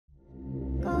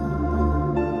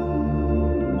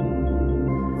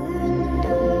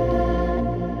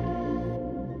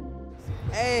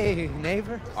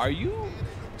neighbor. Are you?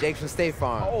 Jake from State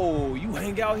Farm. Oh, you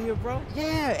hang out here, bro?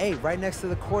 Yeah, hey, right next to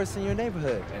the course in your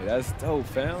neighborhood. Hey, that's dope,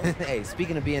 fam. Hey,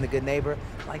 speaking of being a good neighbor,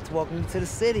 I'd like to welcome you to the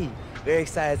city. Very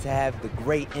excited to have the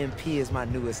great MP as my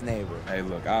newest neighbor. Hey,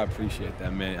 look, I appreciate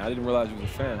that, man. I didn't realize you was a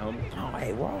fan, homie. Oh,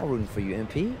 hey, we're all rooting for you,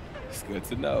 MP. It's good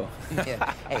to know.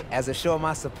 Yeah. Hey, as a show of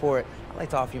my support, I'd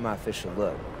like to offer you my official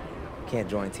look. Can't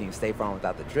join Team State Farm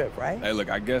without the drip, right? Hey, look,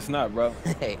 I guess not, bro.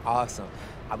 Hey, awesome.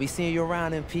 I'll be seeing you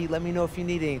around, MP. Let me know if you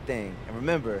need anything. And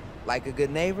remember, like a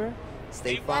good neighbor,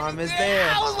 State Farm is there.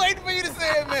 I was waiting for you to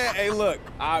say it, man. Hey, look,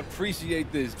 I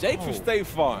appreciate this. Jake from State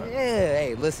Farm. Yeah,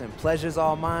 hey, listen, pleasure's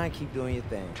all mine. Keep doing your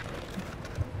thing.